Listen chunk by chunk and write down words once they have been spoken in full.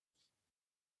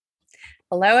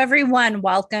Hello, everyone.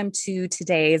 Welcome to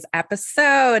today's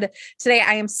episode. Today,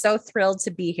 I am so thrilled to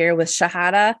be here with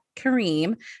Shahada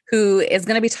Karim, who is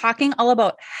going to be talking all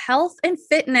about health and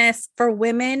fitness for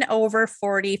women over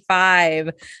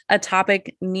 45, a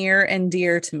topic near and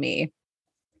dear to me.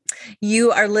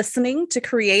 You are listening to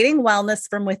Creating Wellness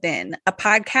from Within, a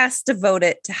podcast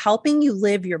devoted to helping you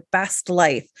live your best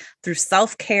life through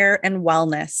self-care and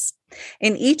wellness.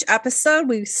 In each episode,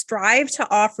 we strive to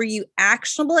offer you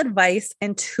actionable advice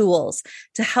and tools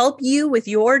to help you with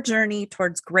your journey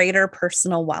towards greater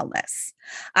personal wellness.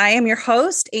 I am your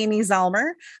host, Amy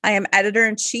Zellmer. I am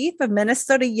editor-in-chief of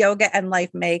Minnesota Yoga and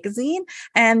Life magazine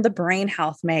and the Brain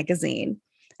Health magazine.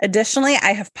 Additionally,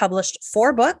 I have published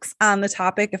 4 books on the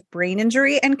topic of brain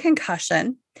injury and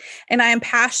concussion, and I am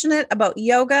passionate about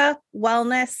yoga,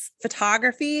 wellness,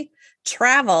 photography,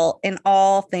 travel, and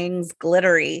all things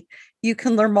glittery. You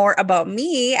can learn more about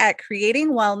me at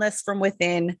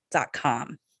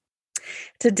creatingwellnessfromwithin.com.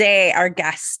 Today, our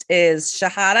guest is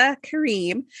Shahada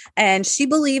Karim, and she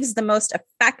believes the most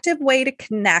effective way to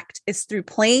connect is through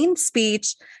plain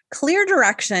speech, clear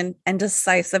direction, and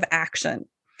decisive action.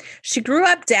 She grew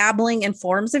up dabbling in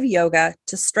forms of yoga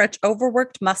to stretch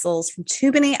overworked muscles from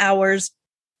too many hours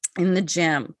in the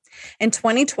gym. In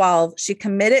 2012, she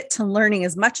committed to learning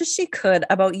as much as she could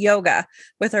about yoga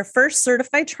with her first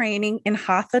certified training in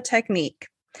Hatha technique.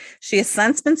 She has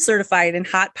since been certified in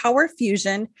hot power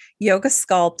fusion, yoga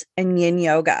sculpt, and yin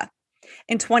yoga.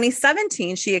 In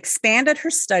 2017, she expanded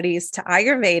her studies to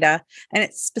Ayurveda and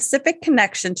its specific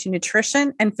connection to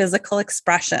nutrition and physical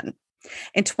expression.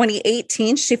 In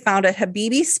 2018, she founded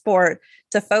Habibi Sport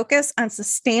to focus on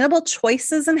sustainable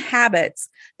choices and habits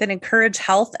that encourage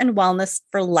health and wellness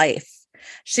for life.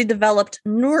 She developed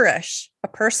Nourish, a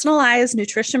personalized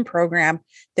nutrition program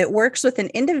that works with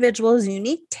an individual's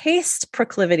unique taste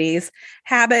proclivities,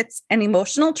 habits, and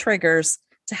emotional triggers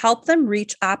to help them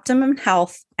reach optimum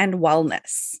health and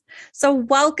wellness. So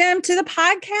welcome to the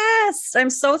podcast. I'm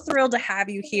so thrilled to have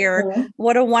you here.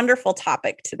 What a wonderful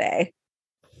topic today.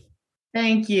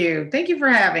 Thank you. Thank you for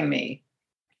having me.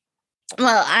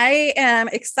 Well, I am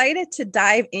excited to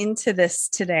dive into this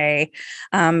today,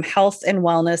 health and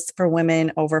wellness for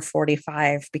women over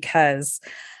 45, because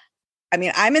I'm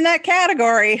in that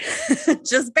category,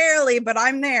 just barely, but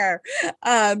I'm there.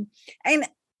 And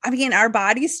our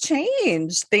bodies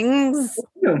change, things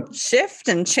shift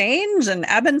and change and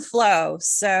ebb and flow.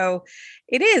 So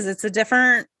it's a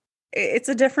different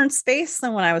space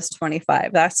than when I was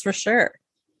 25. That's for sure.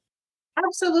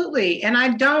 Absolutely. And I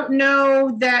don't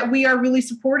know that we are really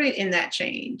supported in that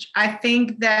change. I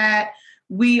think that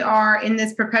we are in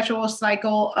this perpetual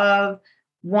cycle of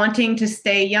wanting to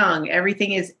stay young.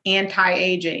 Everything is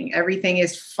anti-aging. Everything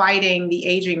is fighting the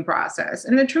aging process.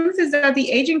 And the truth is that the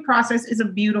aging process is a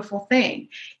beautiful thing.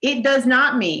 It does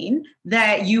not mean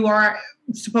that you are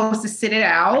supposed to sit it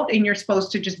out and you're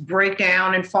supposed to just break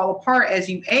down and fall apart as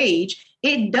you age.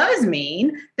 It does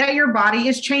mean that your body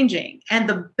is changing. And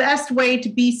the best way to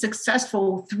be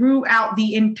successful throughout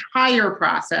the entire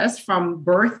process from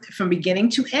birth, from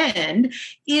beginning to end,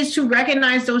 is to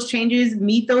recognize those changes,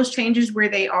 meet those changes where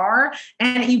they are,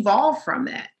 and evolve from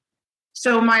that.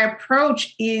 So my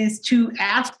approach is to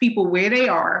ask people where they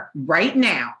are right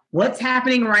now. What's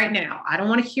happening right now? I don't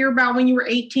want to hear about when you were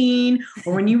 18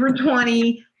 or when you were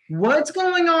 20. What's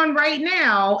going on right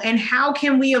now, and how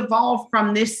can we evolve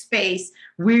from this space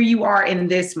where you are in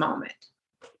this moment?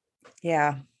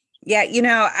 Yeah. Yeah.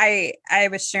 I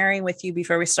was sharing with you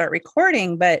before we start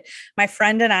recording, but my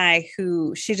friend and I,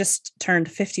 she just turned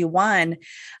 51,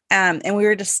 and we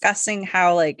were discussing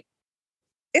how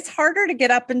it's harder to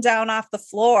get up and down off the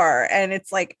floor. And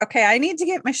it's like, okay, I need to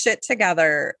get my shit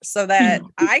together so that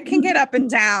I can get up and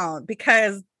down,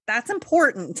 because that's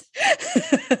important.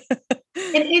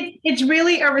 It's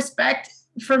really a respect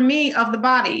for me of the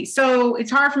body. So it's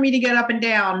hard for me to get up and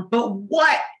down, but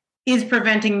what is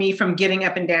preventing me from getting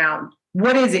up and down?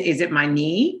 What is it? Is it my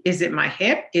knee? Is it my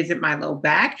hip? Is it my low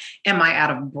back? Am I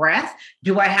out of breath?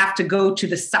 Do I have to go to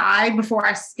the side before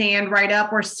I stand right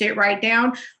up or sit right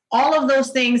down? All of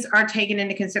those things are taken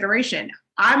into consideration.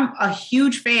 I'm a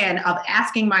huge fan of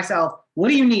asking myself, what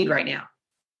do you need right now?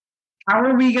 How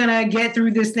are we going to get through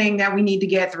this thing that we need to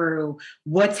get through?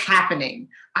 What's happening?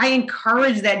 I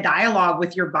encourage that dialogue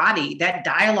with your body, that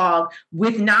dialogue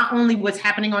with not only what's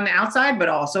happening on the outside, but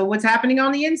also what's happening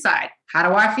on the inside. How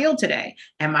do I feel today?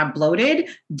 Am I bloated?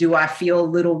 Do I feel a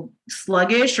little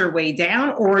sluggish or way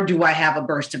down? Or do I have a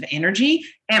burst of energy?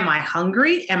 Am I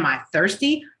hungry? Am I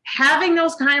thirsty? Having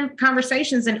those kind of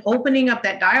conversations and opening up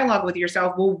that dialogue with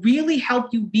yourself will really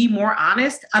help you be more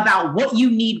honest about what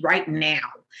you need right now.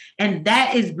 And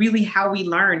that is really how we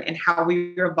learn and how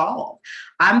we evolve.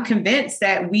 I'm convinced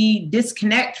that we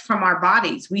disconnect from our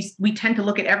bodies. We tend to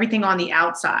look at everything on the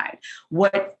outside,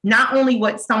 not only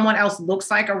what someone else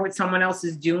looks like or what someone else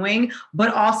is doing,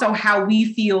 but also how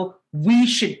we feel we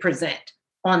should present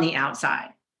on the outside.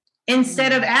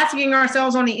 Instead of asking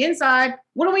ourselves on the inside,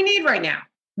 what do we need right now?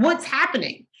 What's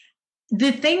happening?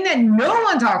 The thing that no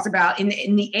one talks about in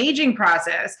the aging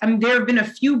process, I mean, there have been a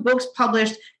few books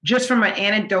published just from an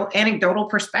anecdotal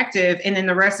perspective, and then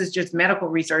the rest is just medical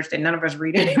research that none of us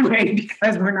read anyway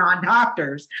because we're not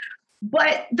doctors.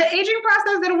 But the aging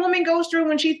process that a woman goes through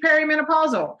when she's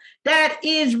perimenopausal, that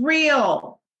is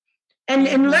real.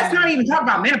 And let's not even talk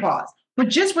about menopause. But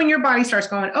just when your body starts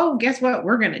going, oh, guess what?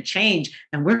 We're going to change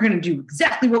and we're going to do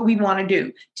exactly what we want to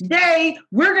do. Today,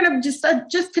 we're going to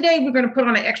just today, we're going to put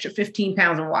on an extra 15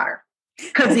 pounds of water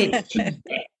because it's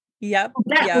Tuesday. Yep.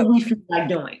 That's what we feel like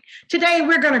doing. Today,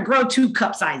 we're going to grow 2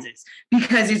 cup sizes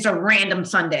because it's a random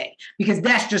Sunday, because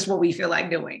that's just what we feel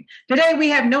like doing. Today, we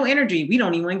have no energy. We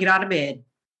don't even want to get out of bed.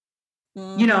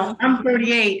 Mm-hmm. You know, I'm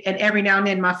 38 and every now and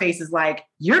then my face is like,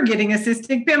 you're getting a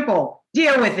cystic pimple.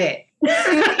 Deal with it.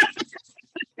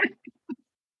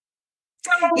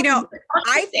 You know,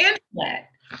 I think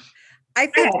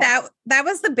that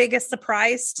was the biggest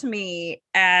surprise to me,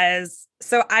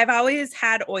 so I've always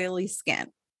had oily skin.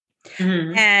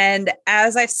 Mm-hmm. And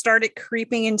as I started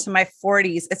creeping into my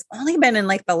 40s, it's only been in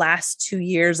like the last 2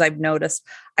 years I've noticed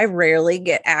I rarely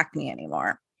get acne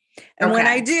anymore. And when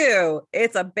I do,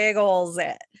 it's a big old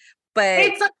zit. But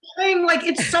it's a thing, like,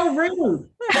 it's so rude.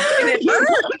 It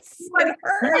hurts. It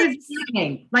hurts.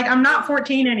 Like, I'm not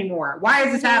 14 anymore. Why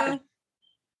is this happening?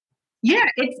 Yeah,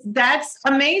 that's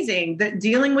amazing. That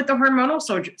dealing with the hormonal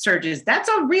surges, that's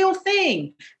a real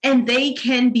thing. And they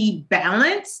can be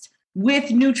balanced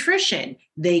with nutrition.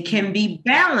 They can be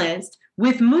balanced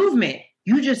with movement.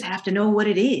 You just have to know what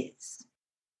it is.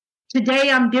 Today,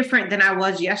 I'm different than I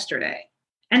was yesterday.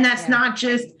 And that's not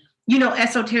just,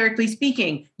 esoterically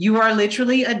speaking. You are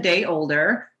literally a day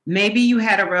older. Maybe you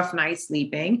had a rough night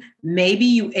sleeping. Maybe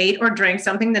you ate or drank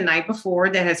something the night before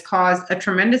that has caused a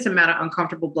tremendous amount of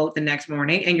uncomfortable bloat the next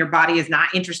morning, and your body is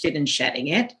not interested in shedding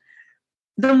it.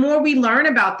 The more we learn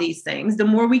about these things, the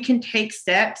more we can take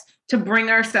steps to bring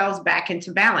ourselves back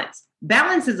into balance.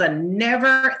 Balance is a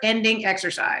never-ending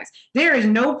exercise. There is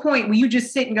no point where you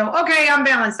just sit and go, okay, I'm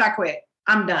balanced, I quit,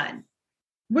 I'm done.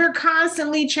 We're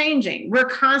constantly changing. We're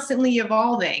constantly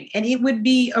evolving. And it would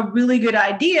be a really good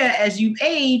idea as you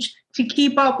age to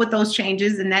keep up with those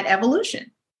changes and that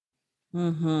evolution.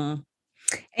 Mm-hmm.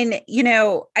 And,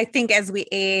 I think as we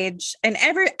age, and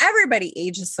everybody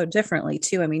ages so differently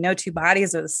too. I mean, no two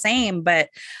bodies are the same, but,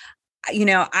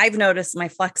 I've noticed my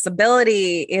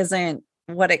flexibility isn't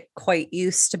what it quite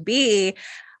used to be,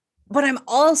 but I'm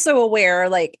also aware,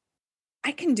 like,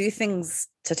 I can do things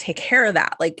to take care of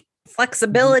that. Like,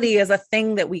 flexibility is a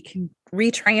thing that we can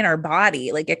retrain our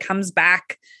body. Like, it comes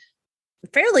back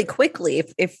fairly quickly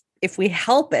if we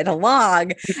help it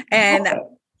along. And,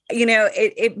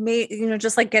 it may,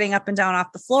 just like getting up and down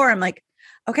off the floor. I'm like,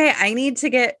 okay, I need to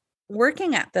get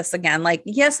working at this again. Like,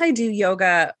 yes, I do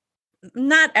yoga,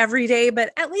 not every day,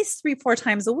 but at least 3-4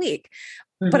 times a week,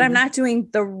 but I'm not doing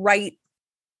the right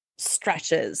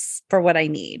stretches for what I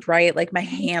need, right? Like my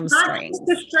hamstrings. Not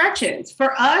just the stretches.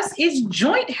 For us, it's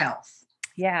joint health.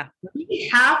 Yeah. We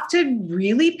have to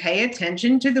really pay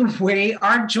attention to the way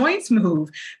our joints move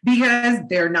because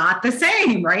they're not the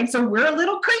same, right? So we're a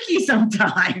little creaky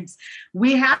sometimes.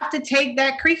 We have to take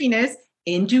that creakiness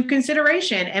into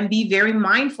consideration and be very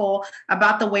mindful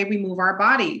about the way we move our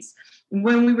bodies.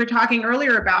 When we were talking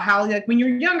earlier about how, like, when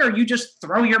you're younger, you just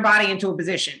throw your body into a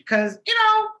position because,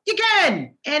 you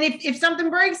can. And if something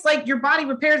breaks, like, your body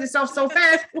repairs itself so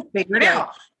fast, we'll figure it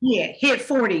out. Yeah, hit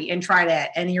 40 and try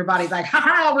that. And your body's like,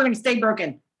 we're going to stay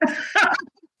broken.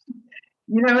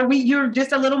 You're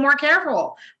just a little more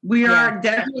careful. We are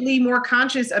definitely more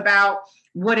conscious about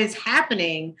what is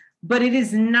happening, but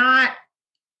it's not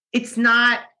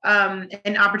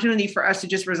an opportunity for us to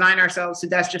just resign ourselves to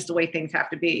that's just the way things have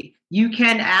to be. You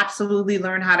can absolutely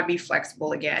learn how to be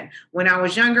flexible again. When I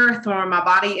was younger, throwing my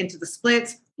body into the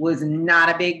splits was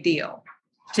not a big deal.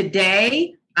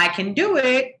 Today, I can do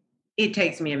it. It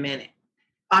takes me a minute.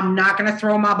 I'm not going to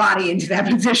throw my body into that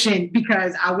position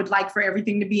because I would like for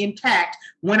everything to be intact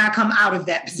when I come out of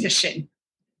that position.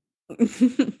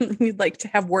 You'd like to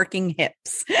have working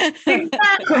hips.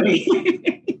 Exactly.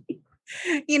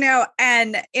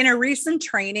 And in a recent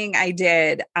training I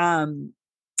did,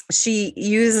 she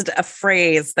used a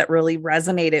phrase that really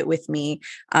resonated with me,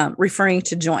 referring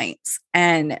to joints,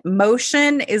 and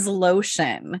motion is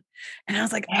lotion. And I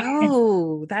was like,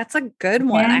 oh, that's a good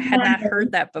one. I had not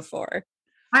heard that before.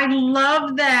 I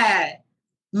love that.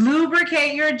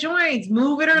 Lubricate your joints,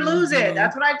 move it or lose it.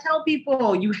 That's what I tell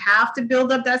people. You have to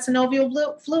build up that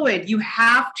synovial fluid. You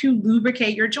have to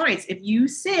lubricate your joints. If you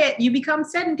sit, you become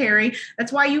sedentary.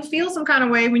 That's why you feel some kind of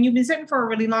way when you've been sitting for a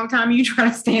really long time and you try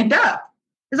to stand up.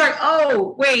 It's like,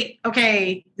 oh, wait,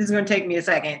 okay, this is going to take me a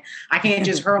second. I can't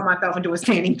just hurl myself into a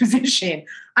standing position.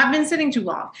 I've been sitting too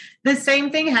long. The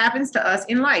same thing happens to us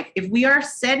in life. If we are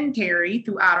sedentary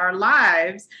throughout our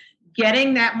lives,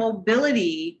 getting that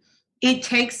mobility, it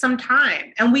takes some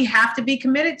time and we have to be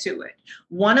committed to it.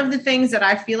 One of the things that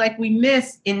I feel like we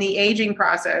miss in the aging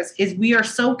process is we are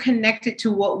so connected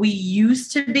to what we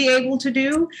used to be able to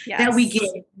do that we get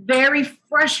very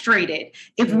frustrated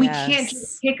if we can't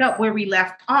just pick up where we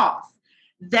left off.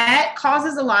 That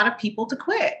causes a lot of people to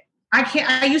quit.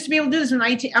 I used to be able to do this when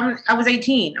I was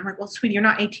 18. I'm like, well, sweetie, you're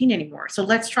not 18 anymore. So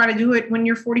let's try to do it when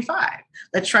you're 45.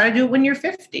 Let's try to do it when you're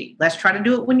 50. Let's try to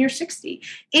do it when you're 60.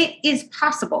 It is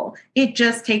possible. It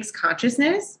just takes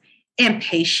consciousness and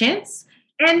patience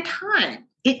and time.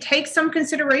 It takes some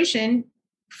consideration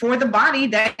for the body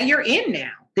that you're in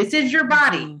now. This is your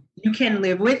body. You can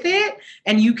live with it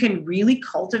and you can really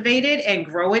cultivate it and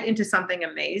grow it into something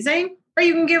amazing, or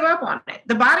you can give up on it.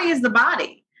 The body is the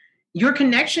body. Your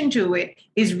connection to it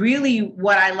is really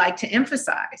what I like to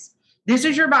emphasize. This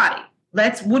is your body.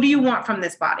 What do you want from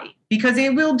this body? Because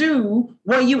it will do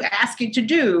what you ask it to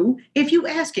do if you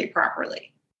ask it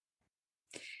properly.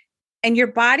 And your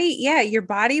body, your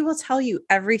body will tell you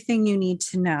everything you need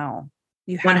to know.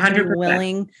 You have 100%. To be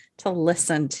willing to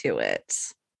listen to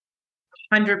it.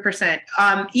 100%.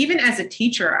 Even as a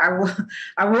teacher,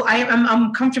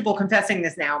 I'm comfortable confessing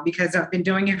this now because I've been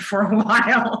doing it for a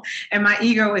while and my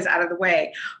ego is out of the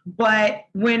way. But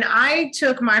when I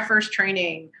took my first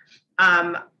training,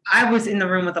 I was in the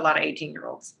room with a lot of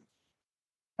 18-year-olds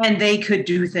and they could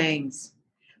do things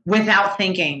without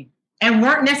thinking and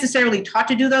weren't necessarily taught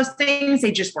to do those things.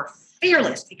 They just were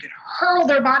fearless. They could hurl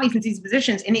their bodies into these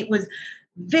positions. And it was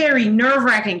very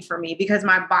nerve-wracking for me because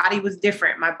my body was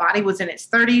different. My body was in its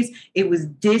 30s. It was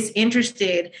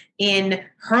disinterested in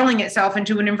hurling itself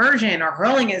into an inversion or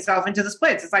hurling itself into the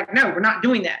splits. It's like, no, we're not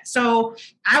doing that. So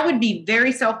I would be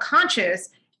very self-conscious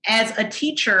as a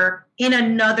teacher in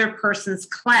another person's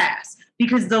class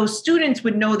because those students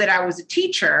would know that I was a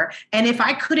teacher. And if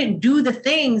I couldn't do the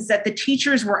things that the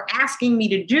teachers were asking me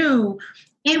to do,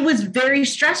 it was very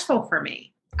stressful for me.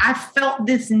 I felt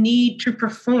this need to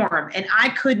perform and I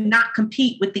could not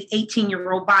compete with the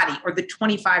 18-year-old body or the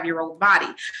 25-year-old body.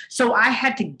 So I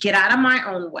had to get out of my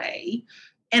own way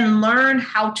and learn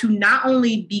how to not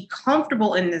only be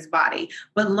comfortable in this body,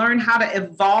 but learn how to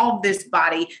evolve this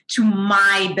body to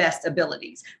my best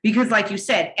abilities. Because like you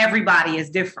said, everybody is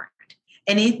different.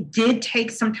 And it did take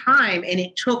some time and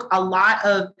it took a lot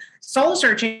of soul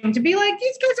searching to be like,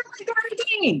 these kids are like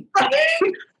 13.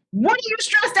 What are you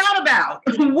stressed out about?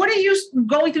 What are you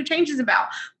going through changes about?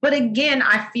 But again,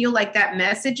 I feel like that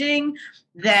messaging,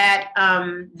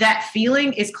 that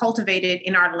feeling is cultivated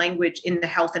in our language in the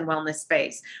health and wellness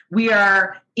space. We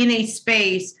are in a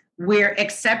space where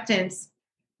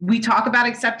we talk about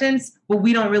acceptance, but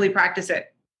we don't really practice it.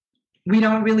 We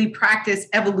don't really practice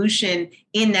evolution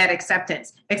in that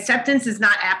acceptance. Acceptance is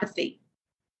not apathy.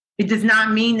 It does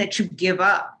not mean that you give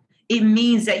up. It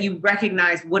means that you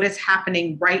recognize what is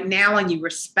happening right now and you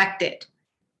respect it.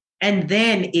 And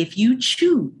then if you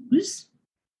choose,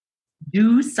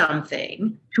 do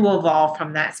something to evolve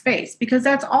from that space, because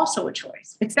that's also a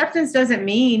choice. Acceptance doesn't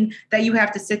mean that you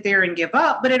have to sit there and give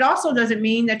up, but it also doesn't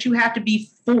mean that you have to be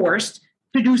forced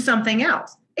to do something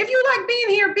else. If you like being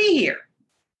here, be here.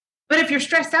 But if you're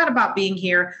stressed out about being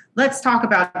here, let's talk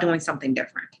about doing something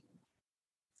different.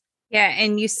 Yeah.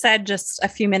 And you said just a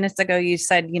few minutes ago, you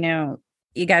said, you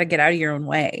got to get out of your own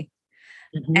way.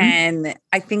 Mm-hmm. And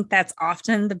I think that's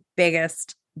often the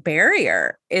biggest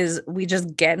barrier is we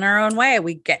just get in our own way.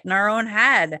 We get in our own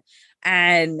head.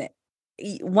 And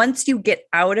once you get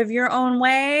out of your own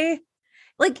way,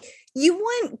 like you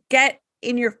wouldn't get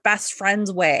in your best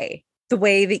friend's way the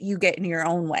way that you get in your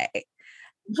own way.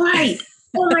 Right.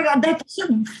 Oh my God.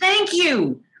 Thank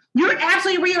you.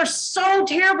 We are so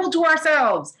terrible to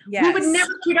ourselves. Yes. We would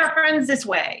never treat our friends this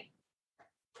way.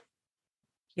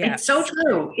 Yes. It's so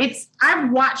true.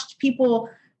 I've watched people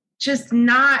just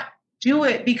not do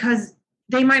it because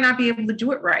they might not be able to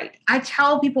do it right. I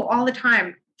tell people all the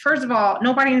time, first of all,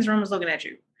 nobody in this room is looking at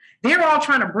you. They're all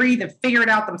trying to breathe and figure it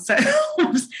out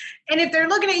themselves. And if they're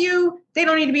looking at you, they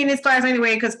don't need to be in this class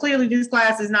anyway, because clearly this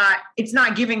class it's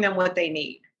not giving them what they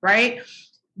need, right?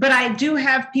 But I do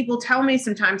have people tell me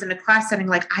sometimes in a class setting,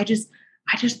 like, I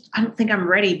don't think I'm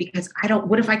ready because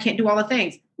what if I can't do all the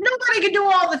things? Nobody can do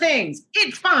all the things.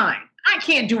 It's fine. I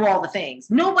can't do all the things.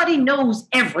 Nobody knows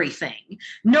everything.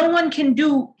 No one can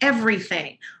do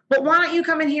everything. But why don't you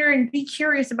come in here and be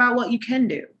curious about what you can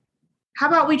do? How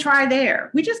about we try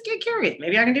there? We just get curious.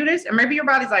 Maybe I can do this. And maybe your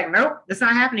body's like, nope, that's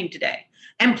not happening today.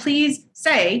 And please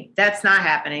say that's not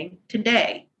happening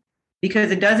today,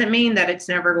 because it doesn't mean that it's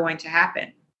never going to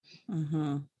happen.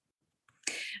 Mm-hmm.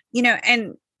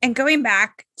 And going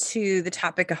back to the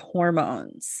topic of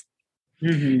hormones,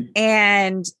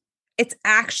 and it's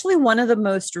actually one of the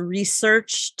most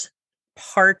researched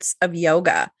parts of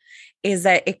yoga is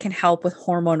that it can help with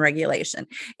hormone regulation.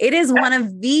 It is one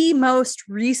of the most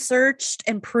researched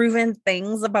and proven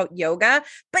things about yoga,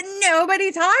 but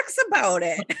nobody talks about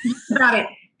it. Got it.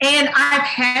 And I've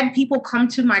had people come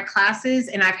to my classes,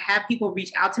 and I've had people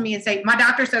reach out to me and say, my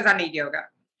doctor says I need yoga.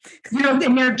 And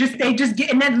they just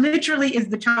get, and that literally is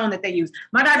the tone that they use.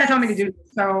 My doctor told me to do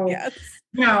this. So, yes.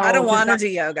 I don't want to do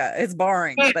yoga. It's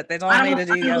boring, but they told me to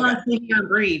do yoga. I don't want to sit here and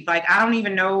breathe. Like, I don't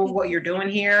even know what you're doing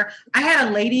here. I had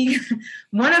a lady,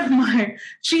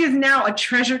 she is now a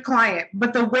treasured client,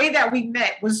 but the way that we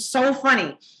met was so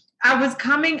funny. I was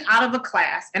coming out of a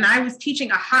class, and I was teaching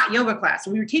a hot yoga class.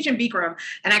 So we were teaching Bikram,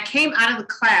 and I came out of the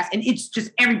class, and it's just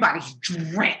everybody's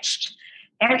drenched.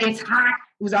 And it's hot.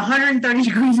 It was 130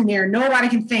 degrees in there. Nobody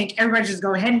can think. Everybody's just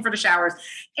going heading for the showers.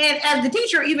 And as the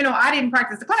teacher, even though I didn't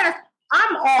practice the class,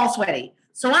 I'm all sweaty.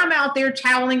 So I'm out there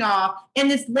toweling off. And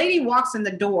this lady walks in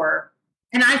the door.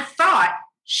 And I thought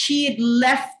she had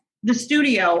left the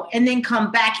studio and then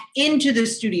come back into the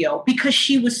studio because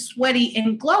she was sweaty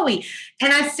and glowy.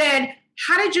 And I said,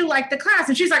 how did you like the class?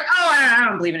 And she's like, oh, I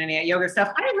don't believe in any of that yoga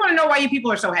stuff. I just want to know why you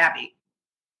people are so happy.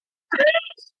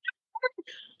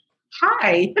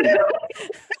 Hi. Nice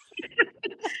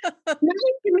to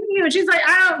meet you. And she's like,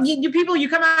 you people, you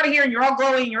come out of here and you're all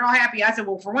glowing, you're all happy. I said,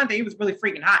 well, for one thing, it was really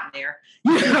freaking hot in there.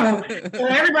 So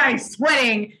everybody's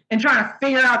sweating and trying to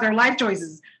figure out their life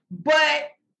choices. But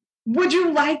would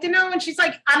you like to know? And she's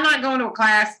like, I'm not going to a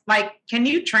class. Like, can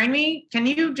you train me? Can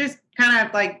you just kind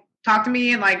of like talk to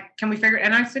me and like, can we figure it?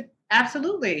 And I said,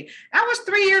 absolutely. That was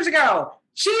 3 years ago.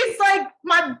 She's like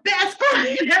my best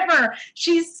client ever.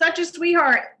 She's such a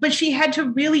sweetheart, but she had to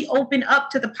really open up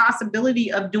to the possibility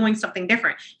of doing something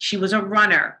different. She was a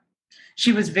runner.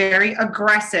 She was very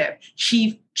aggressive.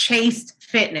 She chased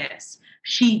fitness.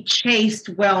 She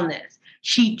chased wellness.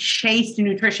 She chased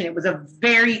nutrition. It was a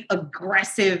very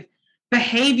aggressive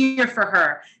behavior for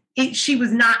her. She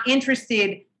was not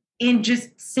interested in just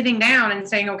sitting down and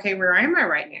saying, okay, where am I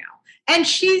right now? And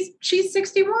she's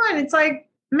 61. It's like,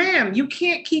 ma'am, you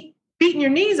can't keep beating your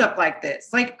knees up like this.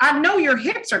 Like, I know your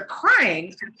hips are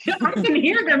crying. I can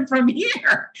hear them from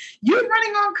here. You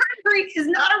running on concrete is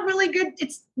not a really good,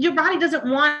 your body doesn't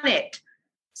want it.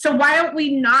 So why don't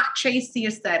we not chase the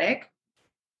aesthetic?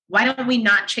 Why don't we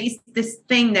not chase this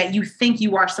thing that you think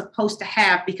you are supposed to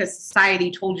have because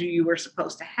society told you were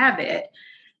supposed to have it?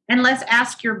 And let's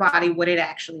ask your body what it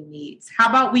actually needs. How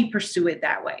about we pursue it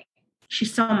that way?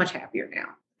 She's so much happier now.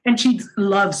 And she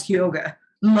loves yoga.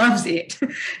 Loves it.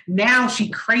 Now she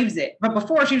craves it. But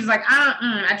before she was like,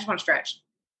 I just want to stretch.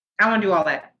 I want to do all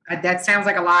that. That sounds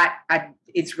like a lot.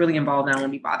 It's really involved. I don't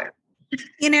want to be bothered.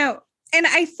 And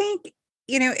I think,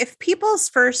 if people's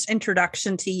first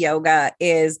introduction to yoga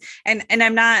is, and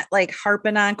I'm not like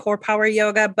harping on core power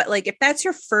yoga, but like if that's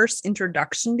your first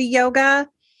introduction to yoga,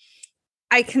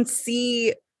 I can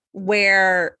see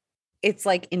where it's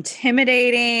like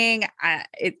intimidating.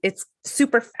 It's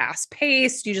super fast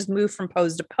paced. You just move from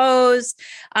pose to pose.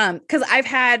 Because I've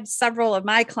had several of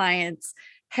my clients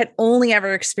had only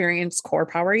ever experienced core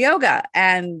power yoga,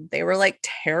 and they were like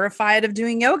terrified of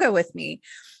doing yoga with me.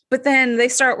 But then they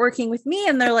start working with me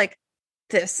and they're like,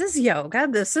 this is yoga.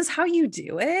 This is how you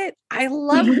do it. I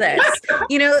love this.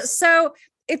 So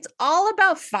it's all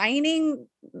about finding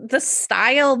the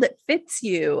style that fits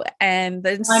you and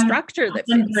the instructor that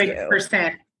fits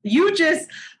you. 100%.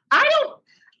 I'm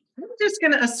just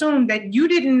going to assume that you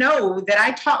didn't know that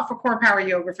I taught for core power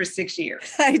yoga for 6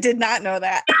 years. I did not know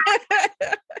that.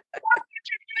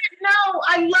 No,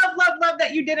 I love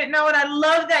that you didn't know it. I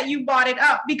love that you brought it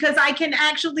up because I can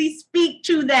actually speak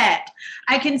to that.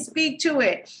 I can speak to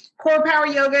it. Core power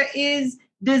yoga is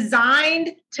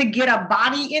designed to get a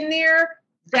body in there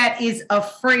that is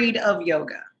afraid of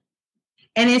yoga.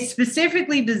 And it's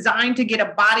specifically designed to get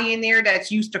a body in there that's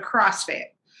used to CrossFit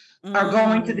or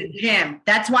going to the gym.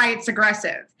 That's why it's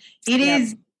aggressive. It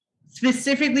is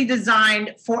specifically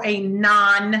designed for a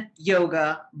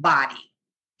non-yoga body.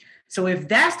 So if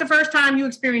that's the first time you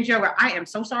experience yoga, I am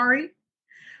so sorry,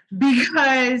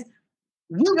 because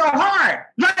we go hard.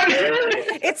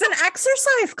 It's an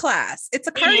exercise class. It's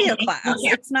a cardio class.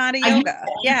 It's not a yoga.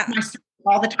 Yeah.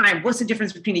 All the time. What's the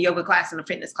difference between a yoga class and a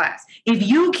fitness class? If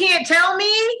you can't tell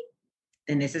me,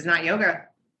 then this is not yoga.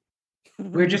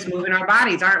 We're just moving our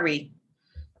bodies, aren't we?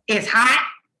 It's hot.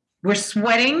 We're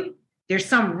sweating. There's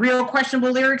some real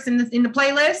questionable lyrics in the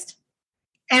playlist.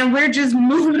 And we're just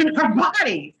moving our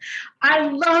bodies. I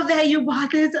love that you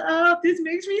brought this up. This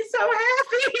makes me so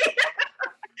happy.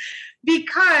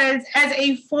 Because as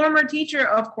a former teacher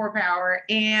of Core Power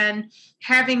and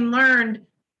having learned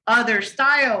other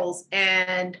styles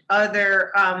and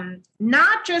other,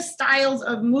 not just styles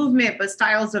of movement, but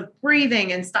styles of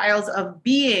breathing and styles of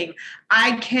being,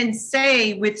 I can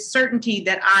say with certainty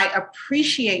that I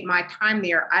appreciate my time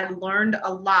there. I learned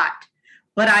a lot,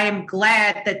 but I am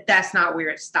glad that that's not where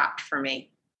it stopped for me.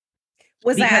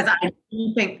 Can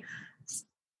you say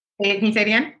it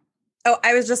again? Oh,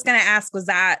 I was just going to ask, was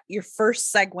that your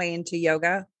first segue into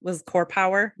yoga? Was Core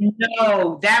Power?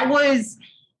 No, that was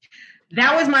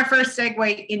my first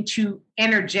segue into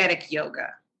energetic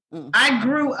yoga. I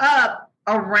grew up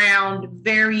around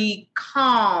very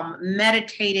calm,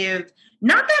 meditative,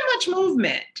 not that much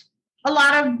movement, a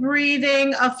lot of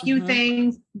breathing, a few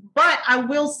things. But I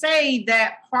will say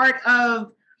that part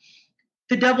of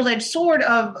the double-edged sword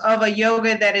of a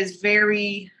yoga that is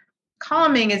very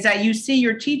calming is that you see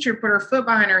your teacher put her foot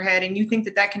behind her head and you think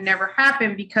that that can never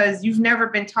happen because you've never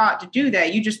been taught to do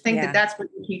that. You just think that that's what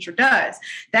your teacher does.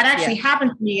 That actually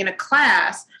happened to me in a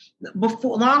class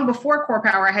long before Core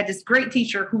Power. I had this great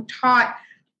teacher who taught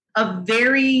a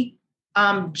very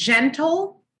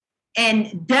gentle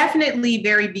and definitely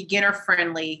very beginner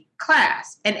friendly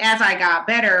class. And as I got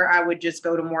better, I would just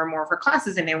go to more and more of her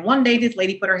classes. And then one day this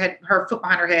lady put her foot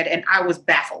behind her head and I was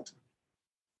baffled.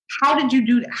 How did you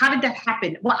do that? How did that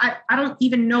happen? Well, I don't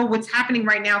even know what's happening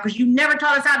right now because you never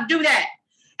taught us how to do that.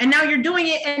 And now you're doing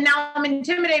it and now I'm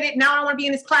intimidated. Now I don't want to be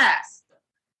in this class.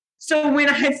 So when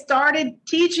I started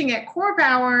teaching at Core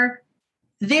Power,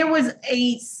 there was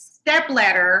a step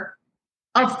ladder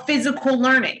of physical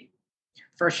learning.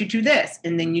 First you do this,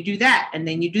 and then you do that, and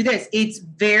then you do this. It's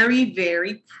very,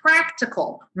 very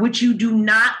practical, which you do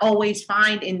not always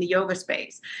find in the yoga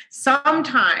space.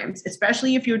 Sometimes,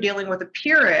 especially if you're dealing with a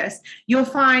purist, you'll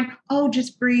find, oh,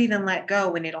 just breathe and let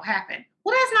go and it'll happen.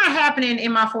 Well, that's not happening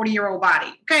in my 40-year-old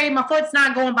body. Okay, my foot's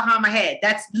not going behind my head.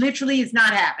 That's literally, it's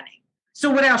not happening. So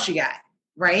what else you got,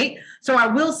 right? So I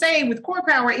will say with Core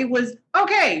Power, it was,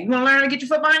 okay, you want to learn how to get your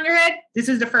foot behind your head? This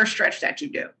is the first stretch that you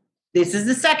do. This is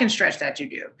the second stretch that you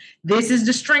do. This is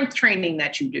the strength training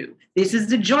that you do. This is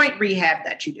the joint rehab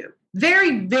that you do.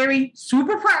 Very, very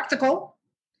super practical,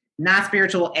 not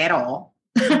spiritual at all,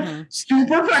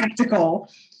 super practical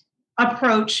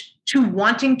approach to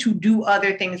wanting to do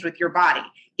other things with your body.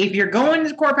 If you're going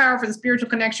to Core Power for the spiritual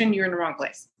connection, you're in the wrong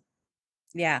place.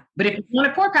 Yeah. But if you want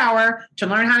a Core Power to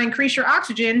learn how to increase your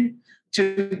oxygen,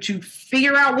 to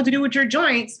figure out what to do with your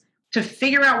joints, to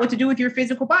figure out what to do with your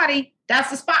physical body, that's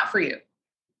the spot for you.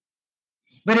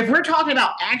 But if we're talking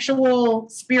about actual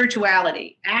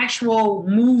spirituality, actual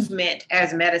movement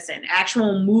as medicine,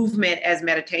 actual movement as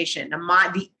meditation,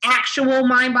 the actual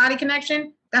mind-body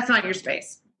connection, that's not your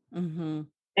space. And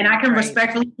I can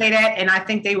respectfully say that, and I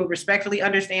think they would respectfully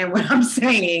understand what I'm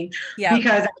saying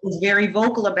because I was very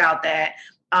vocal about that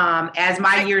as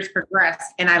my years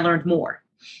progressed and I learned more.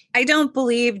 I don't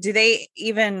believe, do they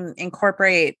even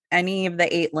incorporate any of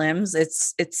the 8 limbs?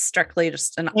 It's strictly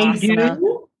just an asana.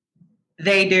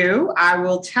 They do. I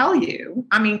will tell you.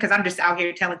 I mean, because I'm just out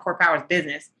here telling Core Power's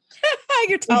business.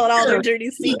 You're telling all their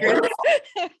dirty secrets.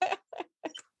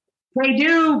 They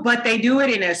do, but they do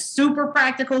it in a super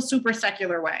practical, super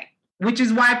secular way, which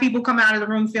is why people come out of the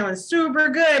room feeling super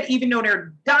good, even though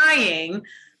they're dying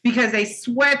because they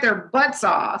sweat their butts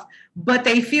off, but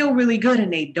they feel really good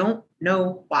and they don't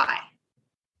know why.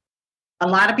 A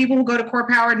lot of people who go to Core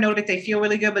Power know that they feel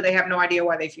really good, but they have no idea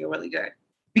why they feel really good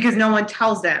because no one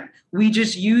tells them. We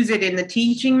just use it in the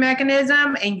teaching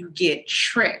mechanism and you get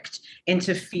tricked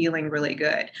into feeling really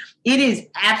good. It is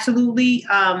absolutely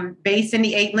based in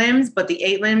the 8 limbs, but the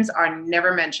 8 limbs are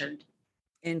never mentioned.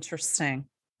 Interesting.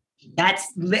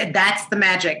 That's the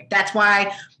magic. That's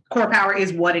why Core Power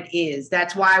is what it is.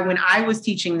 That's why when I was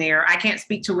teaching there, I can't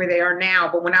speak to where they are now,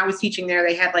 but when I was teaching there,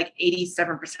 they had like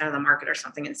 87% of the market or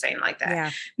something insane like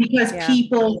that because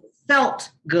people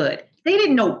felt good. They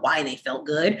didn't know why they felt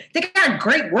good. They got a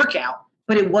great workout,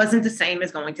 but it wasn't the same as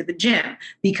going to the gym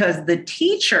because the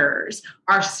teachers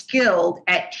are skilled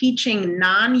at teaching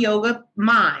non-yoga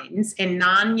minds and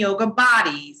non-yoga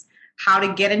bodies how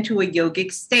to get into a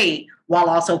yogic state while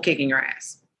also kicking your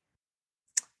ass.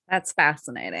 That's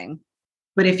fascinating.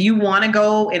 But if you want to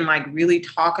go and like really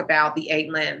talk about the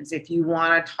 8 limbs, if you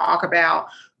want to talk about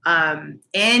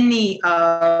any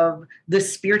of the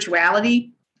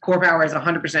spirituality, Core Power is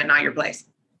 100% not your place.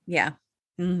 Yeah.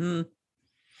 Mm-hmm.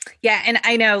 Yeah. And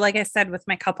I know, like I said, with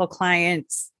my couple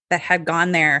clients that had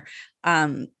gone there,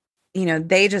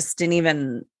 they just didn't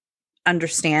even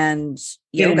understand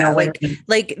yoga.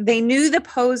 Like they knew the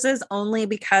poses only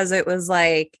because it was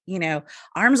like,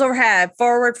 arms overhead,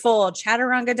 forward fold,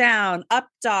 chaturanga down, up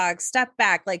dog, step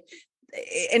back, like,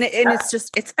 and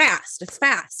it's fast. It's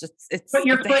put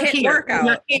your it's foot here, workout. put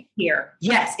your hip here.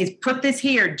 Yes, it's put this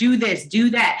here, do this, do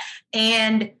that.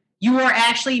 And you are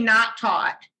actually not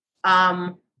taught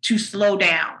to slow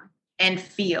down and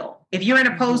feel. If you're in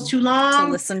a pose too long,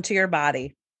 to listen to your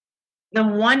body. I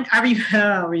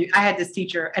had this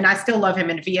teacher and I still love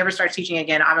him. And if he ever starts teaching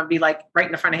again, I'm going to be like right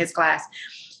in the front of his class.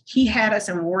 He had us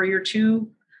in Warrior 2.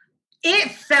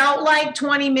 It felt like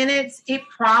 20 minutes. It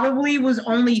probably was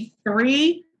only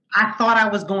 3. I thought I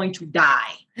was going to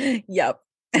die. Yep.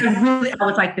 I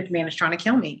was like, this man is trying to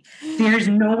kill me. There's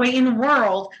no way in the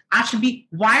world I should be.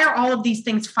 Why are all of these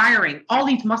things firing? All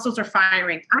these muscles are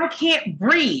firing. I can't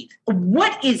breathe.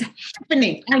 What is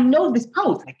happening? I know this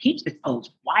pose. I teach this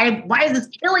pose. Why is this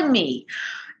killing me?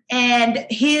 And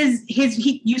he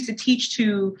used to teach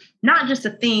to not just a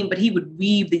theme, but he would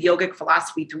weave the yogic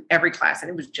philosophy through every class. And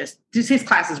it was just his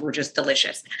classes were just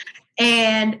delicious.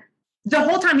 And the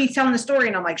whole time he's telling the story,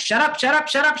 and I'm like, shut up,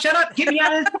 get me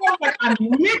out of this room. Like, I'm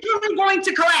literally going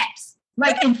to collapse.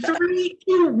 Like in 3,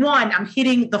 2, 1, I'm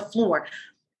hitting the floor.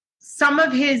 Some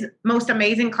of his most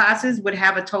amazing classes would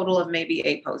have a total of maybe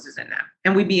 8 poses in them,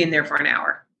 and we'd be in there for an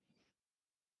hour.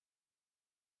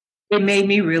 It made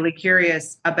me really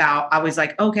curious I was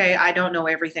like, okay, I don't know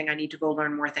everything. I need to go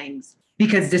learn more things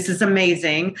because this is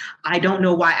amazing. I don't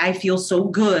know why I feel so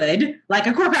good, like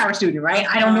a Core Power student, right?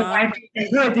 I don't know why I feel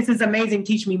so good. This is amazing.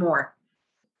 Teach me more.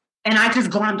 And I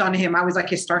just glommed onto him. I was like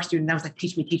his star student. I was like,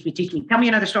 teach me. Tell me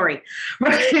another story.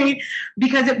 Right?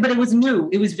 But it was new.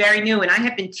 It was very new. And I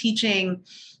had been teaching,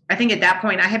 I think at that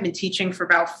point I had been teaching for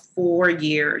about 4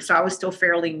 years. So I was still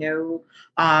fairly new.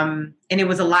 And it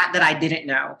was a lot that I didn't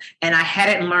know. And I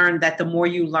hadn't learned that the more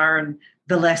you learn,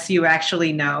 the less you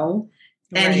actually know.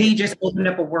 Right. And he just opened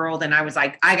up a world. And I was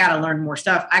like, I got to learn more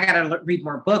stuff. I got to read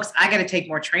more books. I got to take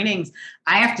more trainings.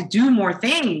 I have to do more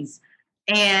things.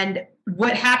 And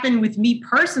what happened with me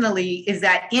personally is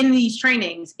that in these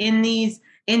trainings, in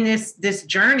this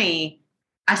journey,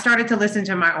 I started to listen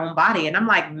to my own body. And I'm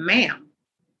like, ma'am,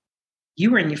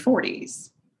 you were in your 40s.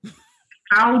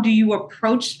 How do you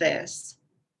approach this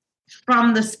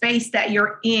from the space that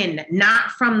you're in,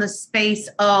 not from the space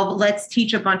of let's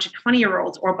teach a bunch of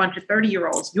 20-year-olds or a bunch of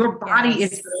 30-year-olds. Your body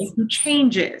is going through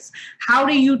changes. How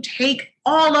do you take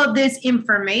all of this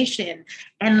information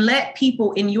and let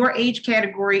people in your age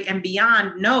category and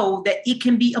beyond know that it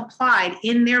can be applied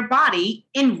in their body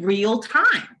in real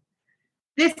time?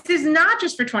 This is not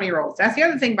just for 20-year-olds. That's the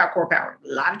other thing about Core Power.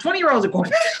 A lot of 20-year-olds are Core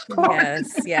Power.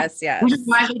 Yes. Which is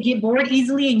why they get bored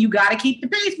easily, and you got to keep the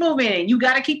pace moving, and you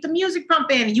got to keep the music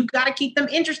pumping, and you got to keep them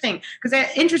interested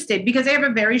because they have a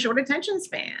very short attention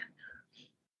span.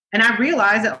 And I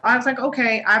realized that I was like,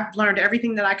 okay, I've learned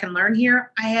everything that I can learn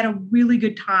here. I had a really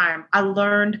good time. I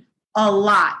learned a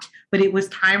lot, but it was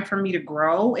time for me to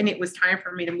grow and it was time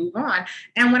for me to move on.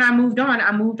 And when I moved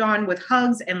on with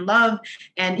hugs and love.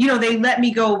 And, they let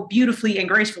me go beautifully and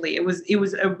gracefully. It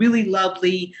was a really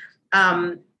lovely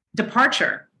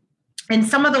departure. And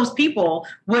some of those people,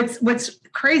 what's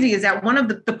crazy is that one of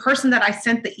the person that I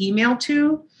sent the email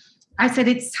to, I said,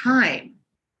 it's time.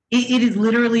 It is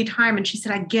literally time. And she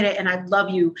said, I get it. And I love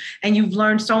you. And you've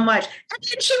learned so much. And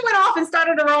then she went off and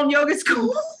started her own yoga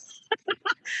school.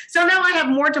 So now I have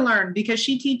more to learn because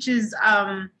she teaches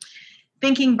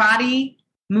thinking body,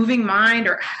 moving mind,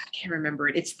 or I can't remember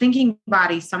it. It's thinking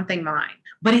body, something mind,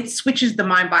 but it switches the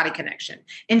mind-body connection.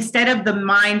 Instead of the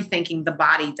mind thinking, the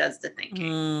body does the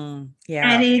thinking.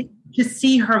 And to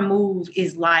see her move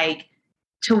is like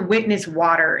to witness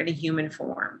water in a human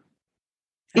form.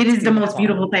 It is the most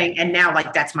beautiful thing. And now,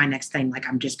 that's my next thing.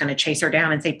 I'm just going to chase her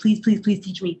down and say, please, please, please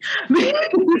teach me.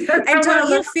 And don't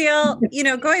you feel,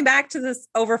 going back to this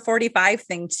over 45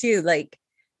 thing too,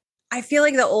 I feel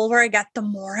like the older I get, the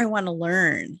more I want to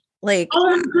learn. Oh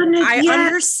my goodness, I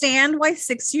understand why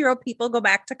 60-year-old people go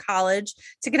back to college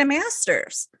to get a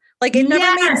master's. Like it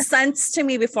never made Yes. sense to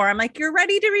me before. I'm like, you're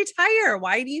ready to retire.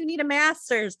 Why do you need a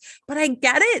master's? But I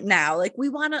get it now. Like we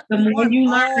want The more you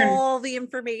learn. all the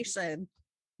information.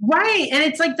 Right. And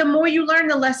it's like the more you learn,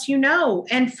 the less you know.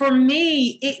 And for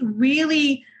me,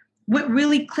 what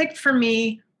really clicked for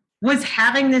me was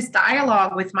having this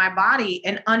dialogue with my body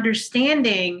and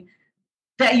understanding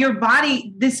that your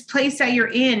body, this place that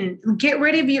you're in, get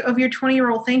rid of your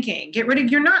 20-year-old thinking. Get rid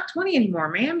of, you're not 20 anymore,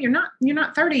 ma'am. You're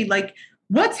not 30. Like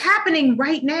what's happening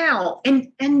right now?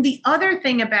 And the other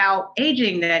thing about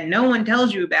aging that no one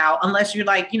tells you about, unless you're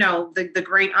like, the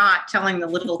great aunt telling the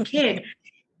little kid,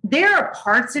 there are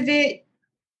parts of it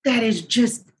that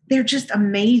they're just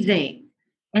amazing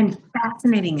and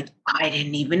fascinating. And I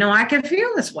didn't even know I could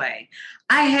feel this way.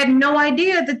 I had no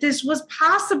idea that this was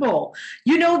possible.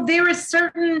 There are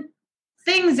certain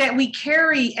things that we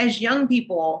carry as young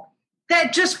people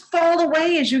that just fall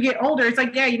away as you get older. It's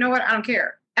like, yeah, you know what? I don't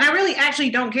care. And I really actually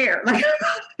don't care. Like,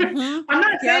 I'm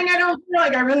not saying I don't feel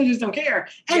like I really just don't care.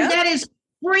 And that is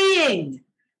freeing.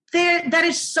 That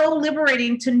is so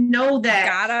liberating to know that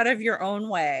got out of your own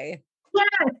way.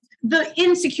 Yes, the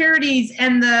insecurities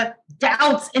and the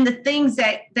doubts and the things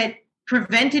that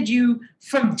prevented you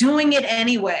from doing it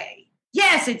anyway.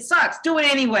 Yes, it sucks. Do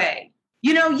it anyway.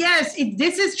 Yes,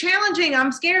 this is challenging.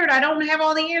 I'm scared. I don't have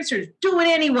all the answers. Do it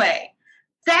anyway.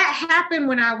 That happened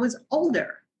when I was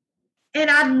older. And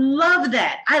I love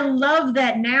that. I love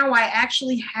that now I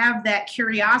actually have that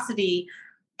curiosity.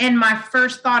 And my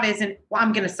first thought isn't, well,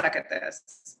 I'm going to suck at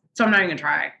this. So I'm not even going to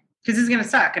try because it's going to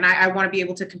suck. And I want to be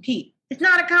able to compete. It's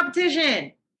not a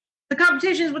competition. The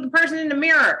competition is with the person in the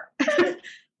mirror.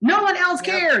 No one else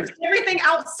cares. Everything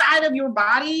outside of your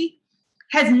body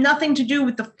has nothing to do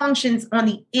with the functions on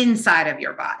the inside of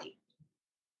your body.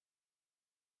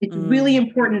 It's really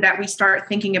important that we start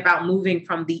thinking about moving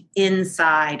from the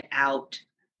inside out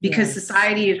because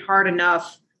society is hard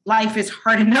enough. Life is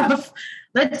hard enough.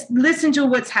 Let's listen to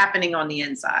what's happening on the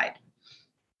inside.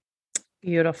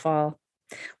 Beautiful.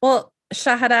 Well,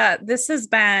 Shahada, this has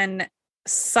been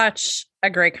such a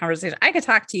great conversation. I could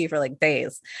talk to you for like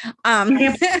days.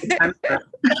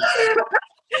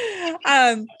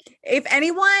 If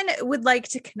anyone would like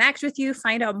to connect with you,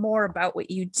 find out more about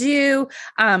what you do,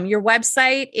 your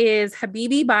website is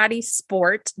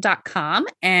habibibodysport.com.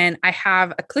 And I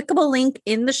have a clickable link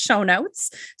in the show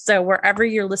notes. So wherever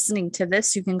you're listening to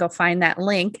this, you can go find that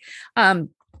link. But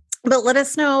let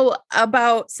us know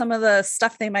about some of the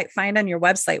stuff they might find on your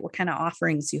website, what kind of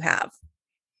offerings you have.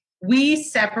 We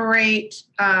separate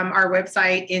our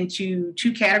website into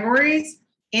two categories,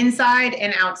 inside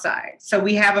and outside. So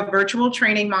we have a virtual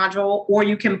training module, or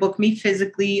you can book me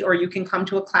physically, or you can come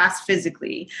to a class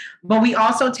physically. But we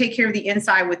also take care of the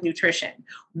inside with nutrition.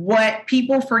 What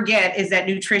people forget is that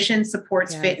nutrition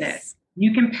supports fitness.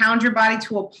 You can pound your body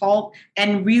to a pulp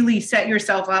and really set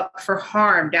yourself up for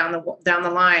harm down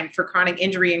the line, for chronic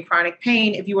injury and chronic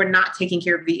pain if you are not taking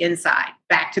care of the inside.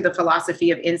 Back to the philosophy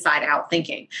of inside out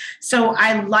thinking. So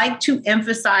I like to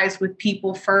emphasize with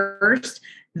people first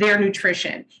their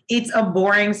nutrition. It's a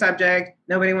boring subject.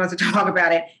 Nobody wants to talk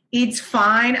about it. It's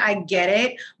fine. I get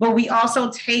it. But we also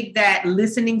take that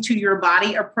listening to your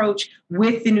body approach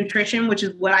with the nutrition, which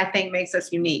is what I think makes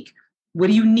us unique. What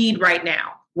do you need right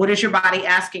now? What is your body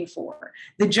asking for?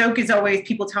 The joke is always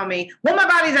people tell me, well, my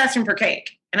body's asking for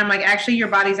cake. And I'm like, actually, your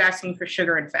body's asking for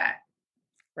sugar and fat.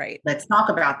 Right. Let's talk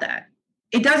about that.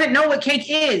 It doesn't know what cake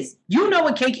is. You know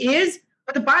what cake is,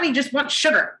 but the body just wants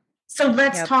sugar. So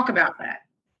let's talk about that.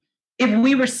 If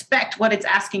we respect what it's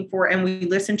asking for and we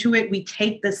listen to it, we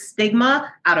take the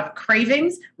stigma out of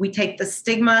cravings. We take the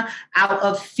stigma out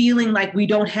of feeling like we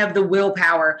don't have the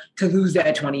willpower to lose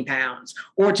that 20 pounds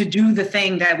or to do the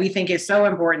thing that we think is so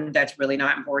important that's really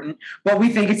not important. But we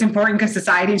think it's important because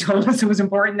society told us it was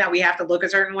important that we have to look a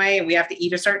certain way and we have to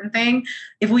eat a certain thing.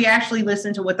 If we actually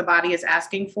listen to what the body is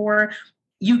asking for,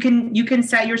 you can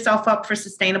set yourself up for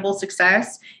sustainable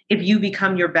success if you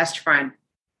become your best friend.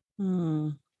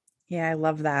 Yeah, I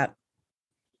love that.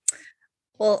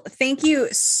 Well, thank you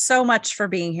so much for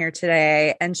being here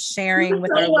today and sharing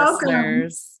with our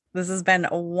listeners. This has been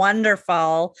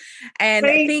wonderful. And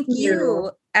thank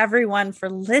you, everyone, for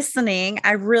listening.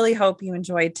 I really hope you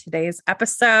enjoyed today's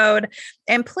episode.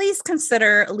 And please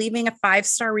consider leaving a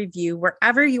 5-star review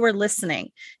wherever you are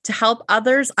listening to help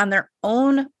others on their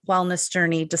own wellness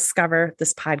journey discover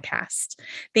this podcast.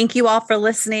 Thank you all for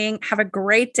listening. Have a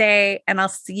great day, and I'll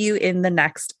see you in the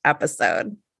next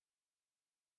episode.